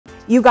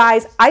You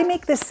guys, I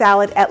make this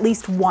salad at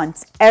least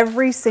once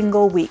every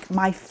single week.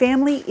 My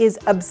family is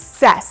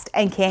obsessed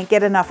and can't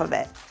get enough of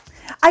it.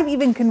 I've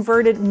even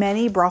converted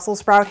many Brussels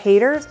sprout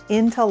haters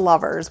into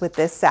lovers with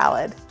this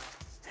salad.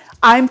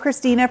 I'm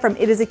Christina from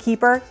It Is a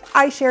Keeper.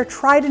 I share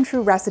tried and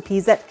true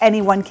recipes that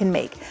anyone can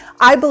make.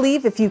 I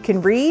believe if you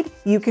can read,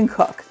 you can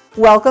cook.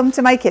 Welcome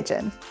to my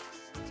kitchen.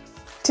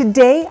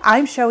 Today,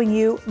 I'm showing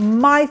you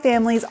my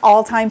family's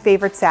all-time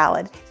favorite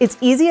salad. It's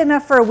easy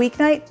enough for a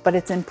weeknight, but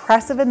it's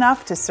impressive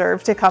enough to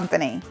serve to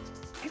company.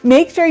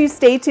 Make sure you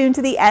stay tuned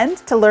to the end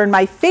to learn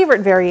my favorite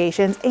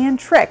variations and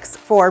tricks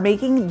for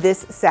making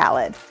this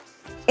salad.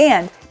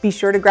 And be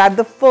sure to grab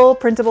the full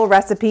printable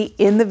recipe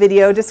in the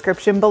video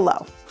description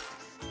below.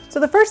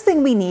 So the first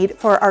thing we need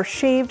for our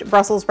shaved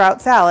Brussels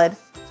sprout salad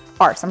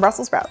are some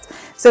Brussels sprouts.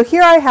 So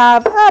here I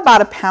have about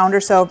a pound or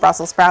so of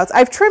Brussels sprouts.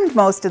 I've trimmed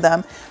most of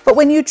them, but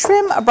when you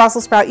trim a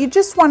Brussels sprout, you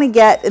just want to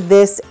get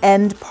this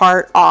end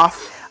part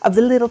off of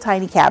the little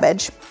tiny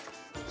cabbage.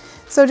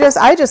 So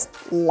I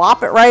just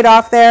lop it right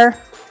off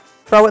there,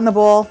 throw it in the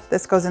bowl.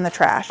 This goes in the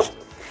trash.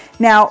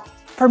 Now,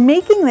 for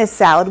making this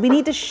salad, we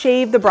need to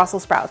shave the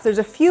Brussels sprouts. There's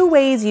a few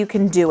ways you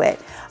can do it.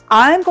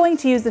 I'm going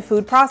to use the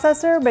food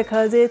processor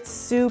because it's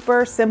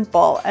super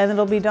simple and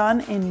it'll be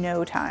done in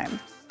no time.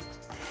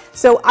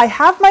 So I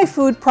have my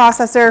food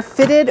processor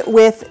fitted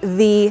with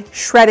the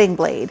shredding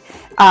blade,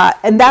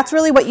 and that's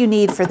really what you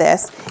need for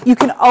this. You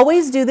can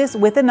always do this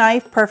with a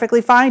knife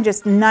perfectly fine,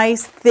 just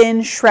nice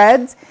thin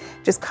shreds.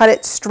 Just cut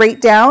it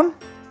straight down.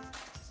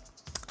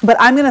 But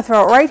I'm gonna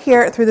throw it right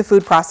here through the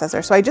food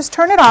processor. So I just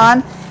turn it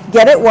on,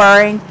 get it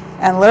whirring,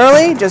 and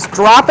literally just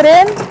drop it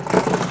in,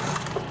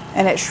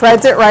 and it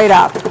shreds it right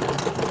up.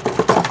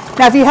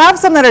 Now, if you have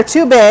some that are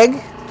too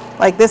big,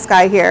 like this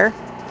guy here,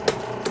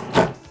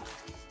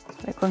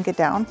 I couldn't get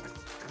down.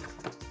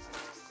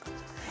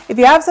 If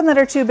you have some that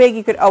are too big,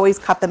 you could always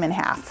cut them in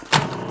half.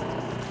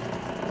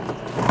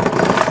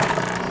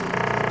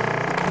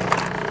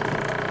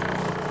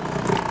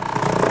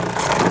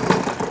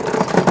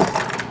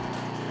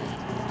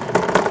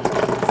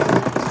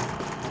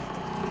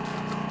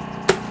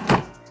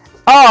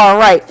 All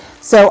right,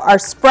 so our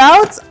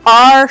sprouts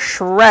are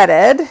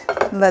shredded.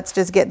 Let's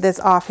just get this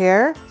off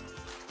here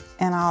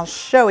and I'll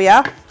show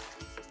you.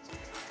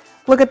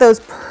 Look at those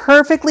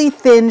perfectly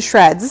thin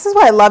shreds. This is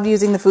why I love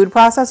using the food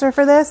processor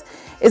for this,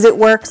 is it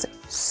works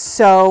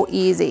so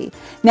easy.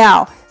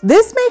 Now,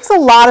 this makes a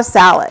lot of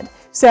salad,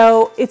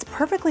 so it's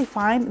perfectly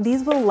fine.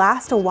 These will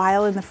last a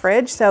while in the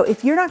fridge, so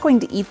if you're not going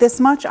to eat this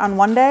much on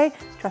one day,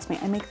 trust me,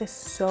 I make this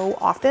so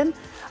often,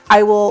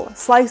 I will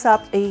slice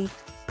up a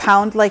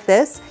pound like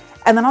this,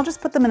 and then I'll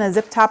just put them in a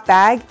zip top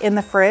bag in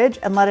the fridge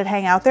and let it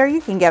hang out there.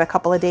 You can get a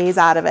couple of days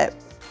out of it.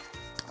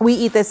 We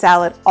eat this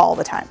salad all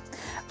the time.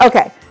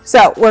 Okay,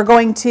 so we're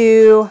going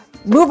to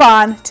move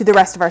on to the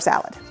rest of our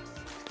salad.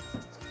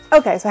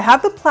 Okay, so I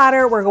have the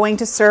platter we're going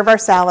to serve our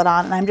salad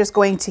on, and I'm just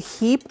going to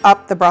heap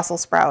up the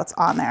Brussels sprouts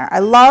on there. I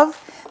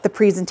love the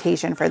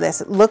presentation for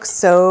this. It looks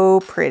so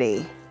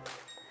pretty.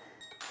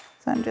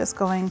 So I'm just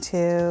going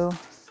to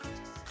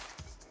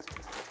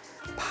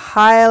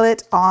pile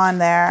it on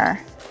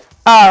there.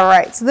 All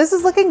right, so this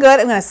is looking good.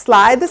 I'm gonna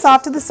slide this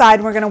off to the side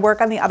and we're gonna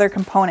work on the other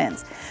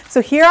components.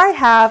 So here I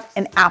have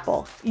an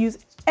apple. Use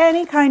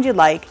any kind you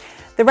like.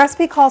 The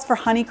recipe calls for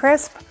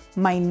Honeycrisp.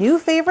 My new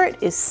favorite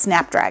is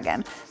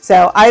Snapdragon.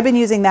 So I've been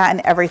using that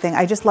in everything.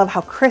 I just love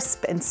how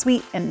crisp and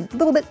sweet and a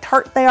little bit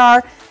tart they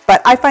are,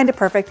 but I find it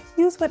perfect.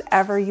 Use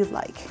whatever you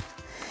like.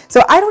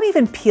 So I don't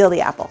even peel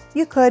the apple.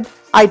 You could,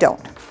 I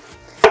don't.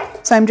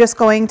 So I'm just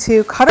going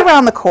to cut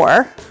around the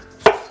core.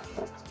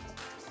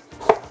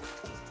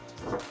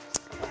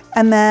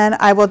 And then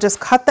I will just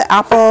cut the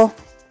apple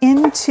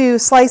into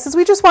slices.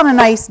 We just want a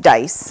nice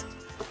dice.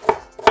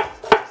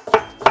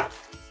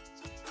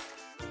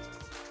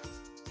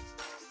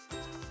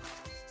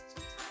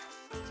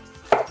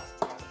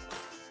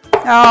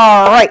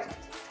 All right.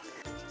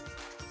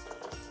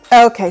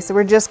 Okay, so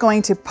we're just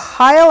going to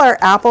pile our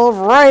apple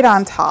right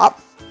on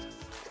top.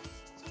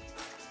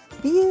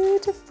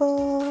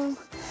 Beautiful.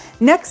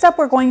 Next up,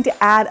 we're going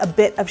to add a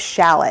bit of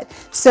shallot.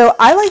 So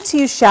I like to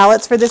use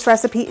shallots for this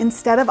recipe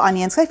instead of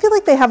onions. I feel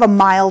like they have a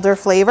milder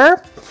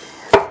flavor.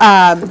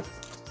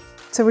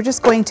 So we're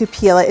just going to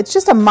peel it. It's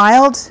just a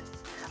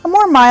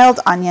more mild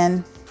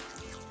onion.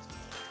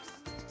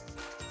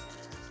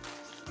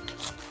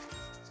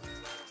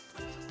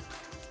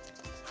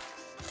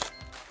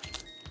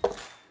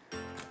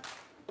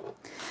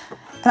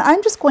 And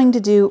I'm just going to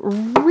do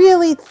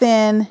really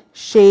thin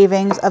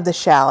shavings of the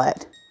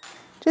shallot.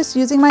 Just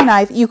using my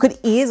knife. You could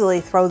easily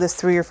throw this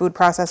through your food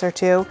processor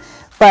too,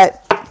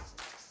 but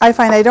I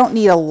find I don't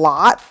need a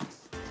lot,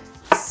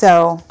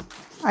 so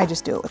I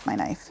just do it with my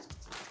knife.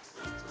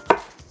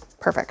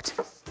 Perfect.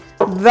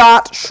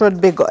 That should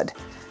be good.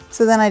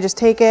 So then I just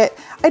take it.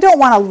 I don't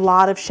want a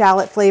lot of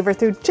shallot flavor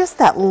through, just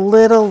that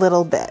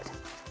little bit.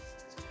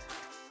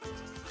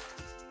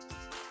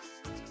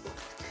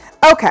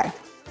 Okay,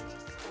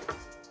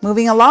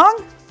 moving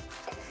along.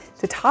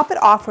 To top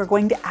it off, we're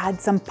going to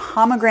add some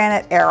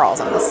pomegranate arils.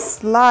 I'm gonna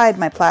slide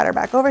my platter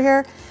back over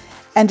here.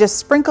 and just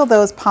sprinkle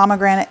those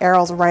pomegranate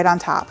arils right on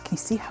top. Can you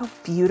see how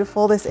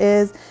beautiful this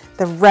is?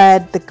 The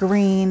red, the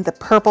green, the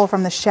purple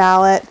from the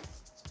shallot.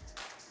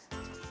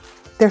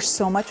 There's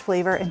so much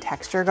flavor and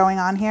texture going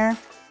on here.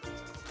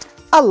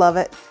 I love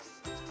it.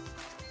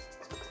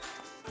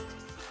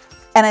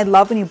 And I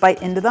love when you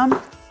bite into them.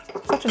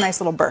 Such a nice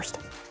little burst.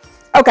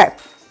 Okay,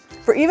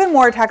 for even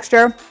more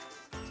texture,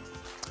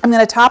 I'm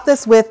gonna top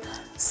this with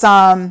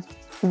some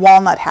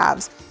walnut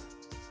halves.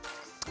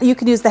 You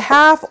can use the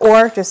half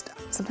or just,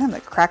 sometimes I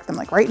crack them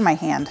like right in my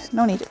hand.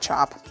 No need to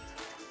chop.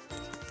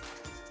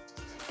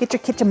 Get your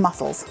kitchen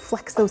muscles,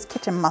 flex those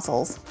kitchen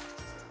muscles.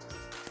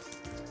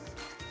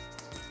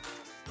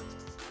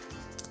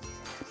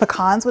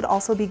 Pecans would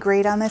also be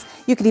great on this.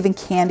 You could even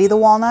candy the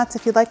walnuts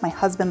if you'd like. My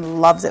husband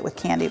loves it with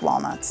candied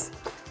walnuts.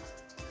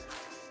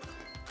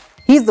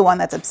 He's the one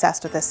that's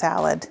obsessed with this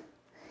salad.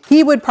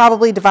 He would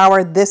probably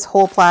devour this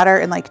whole platter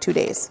in like 2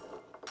 days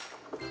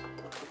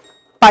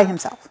by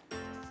himself.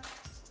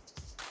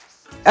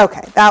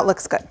 Okay, that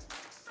looks good.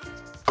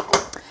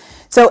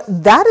 So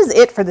that is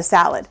it for the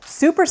salad.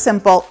 Super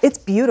simple. It's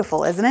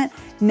beautiful, isn't it?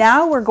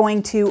 Now we're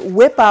going to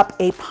whip up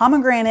a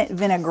pomegranate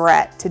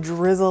vinaigrette to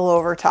drizzle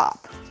over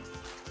top.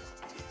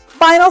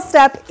 Final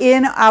step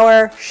in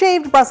our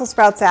shaved Brussels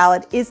sprout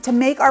salad is to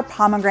make our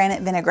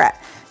pomegranate vinaigrette.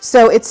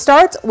 So it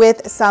starts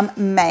with some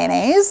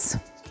mayonnaise.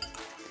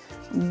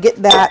 Get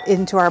that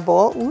into our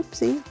bowl.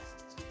 Oopsie.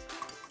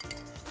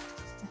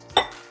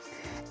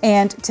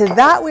 And to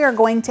that we are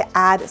going to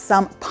add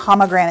some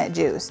pomegranate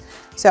juice.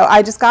 So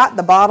I just got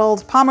the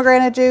bottled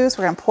pomegranate juice.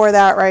 We're gonna pour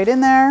that right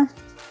in there.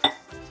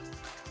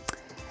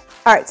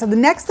 All right, so the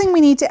next thing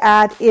we need to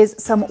add is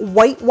some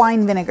white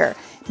wine vinegar.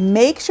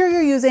 Make sure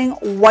you're using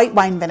white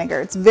wine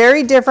vinegar. It's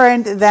very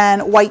different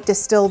than white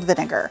distilled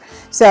vinegar.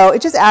 So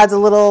it just adds a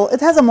little, it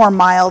has a more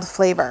mild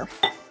flavor.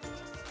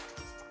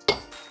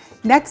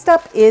 Next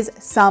up is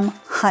some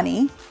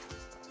honey.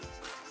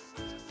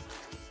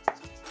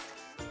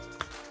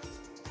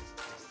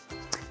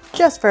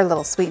 Just for a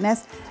little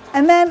sweetness.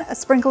 And then a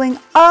sprinkling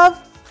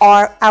of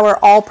our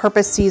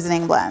all-purpose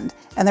seasoning blend.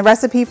 And the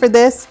recipe for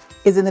this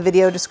is in the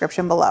video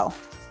description below.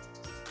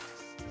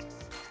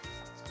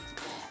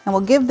 And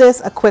we'll give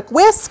this a quick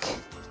whisk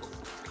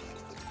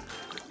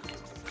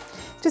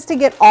just to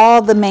get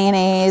all the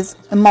mayonnaise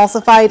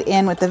emulsified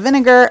in with the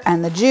vinegar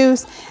and the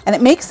juice. And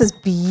it makes this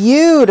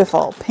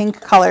beautiful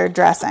pink colored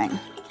dressing.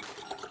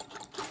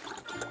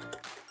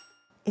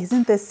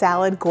 Isn't this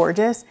salad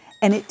gorgeous?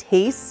 And it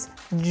tastes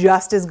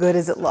just as good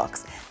as it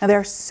looks. Now there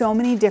are so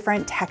many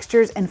different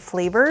textures and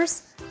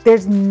flavors.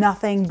 There's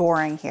nothing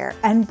boring here.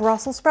 And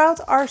Brussels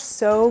sprouts are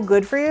so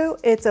good for you.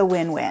 It's a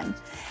win-win.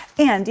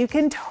 And you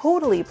can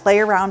totally play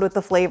around with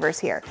the flavors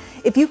here.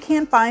 If you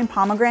can't find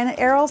pomegranate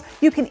arils,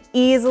 you can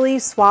easily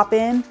swap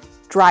in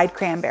dried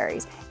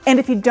cranberries. And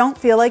if you don't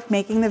feel like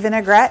making the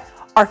vinaigrette,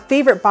 our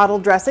favorite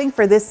bottled dressing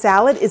for this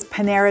salad is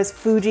Panera's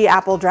Fuji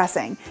apple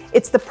dressing.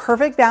 It's the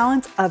perfect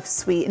balance of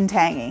sweet and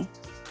tangy.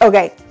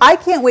 Okay, I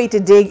can't wait to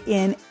dig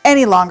in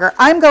any longer.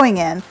 I'm going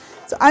in.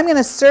 So I'm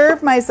gonna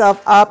serve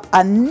myself up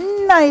a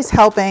nice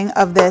helping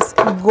of this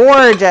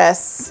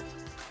gorgeous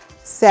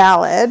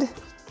salad.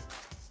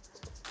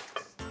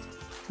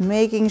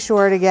 Making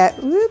sure to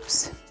get,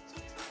 oops,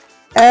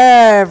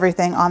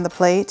 everything on the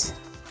plate.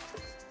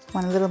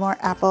 Want a little more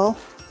apple?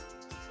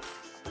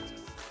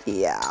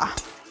 Yeah.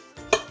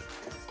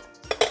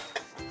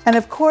 And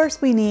of course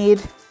we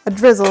need a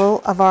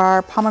drizzle of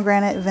our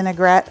pomegranate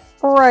vinaigrette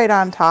right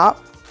on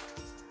top.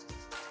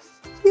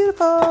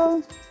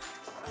 Beautiful.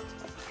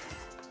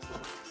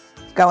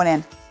 Going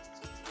in.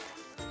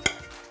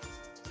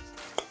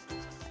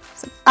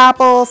 Some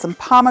apple, some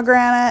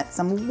pomegranate,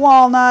 some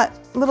walnut,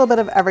 a little bit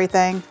of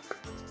everything.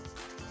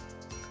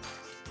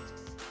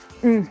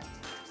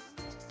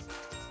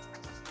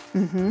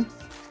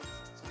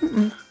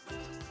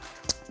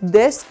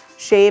 This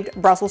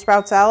shaved Brussels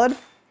sprout salad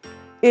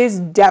is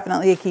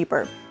definitely a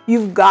keeper.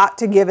 You've got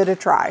to give it a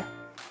try.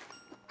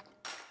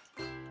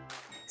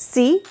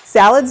 See,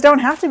 salads don't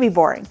have to be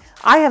boring.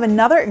 I have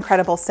another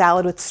incredible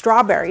salad with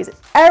strawberries.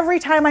 Every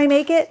time I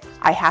make it,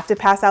 I have to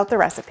pass out the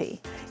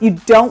recipe. You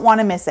don't want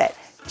to miss it.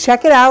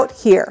 Check it out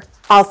here.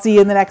 I'll see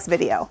you in the next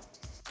video.